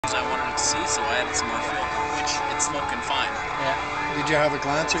I wanted to see, so I added some more fuel, which it's smoking fine. Yeah. Did you have a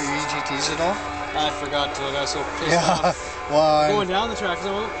glance at your EGTs at all? I forgot to. I got so pissed off. Why? Going down the track.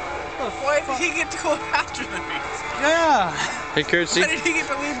 Why did he get to go faster than me? Yeah. Hey, Curtsy. Why did he get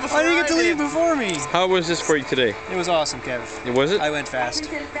to leave before Why did you get to I leave did? before me? How was this for you today? It was awesome, Kev. Was it? I went fast.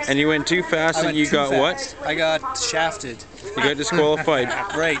 And you went too fast I and went you too got fast. what? I got shafted. You got disqualified.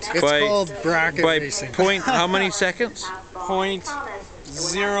 Right. It's called bracket by racing. point, how many seconds?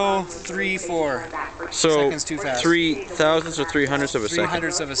 0.034 So seconds too fast. 3,000ths or 300ths of a second?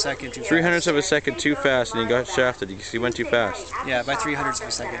 300ths of a second too fast. 300ths of a second too fast, and you got shafted because you went too fast. Yeah, by 300ths of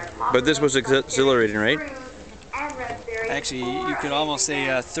a second. But this was exhilarating, right? Actually, you could almost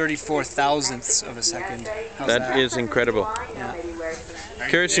say 34 thousandths of a second. How's That is incredible. Yeah.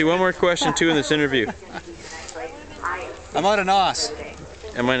 Curtsy, one more question too in this interview. I'm out of NOS.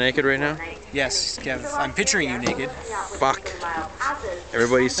 Am I naked right now? Yes, Kev. I'm picturing you naked. Fuck.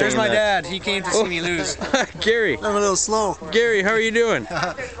 Everybody's saying There's my that. dad. He came to see me lose. Gary. I'm a little slow. Gary, how are you doing?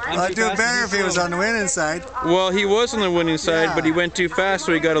 I'd do better if he was on the winning side. Well, he was on the winning side, but he went too fast,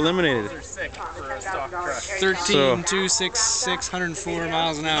 so he got eliminated. 13,266, 104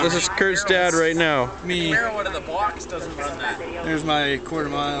 miles an hour. This is Kurt's dad right now. Me. Marijuana of the box doesn't run that. There's my quarter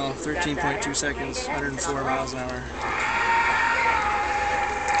mile, 13.2 seconds, 104 miles an hour.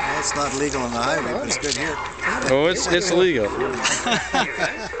 Well, it's not legal on the highway, but it's good here. Oh, it's legal.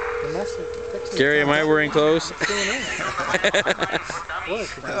 Gary, am I wearing clothes?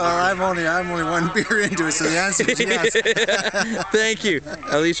 I'm only one beer into it, so the answer is yes. Thank you.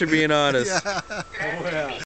 At least you're being honest. Yeah.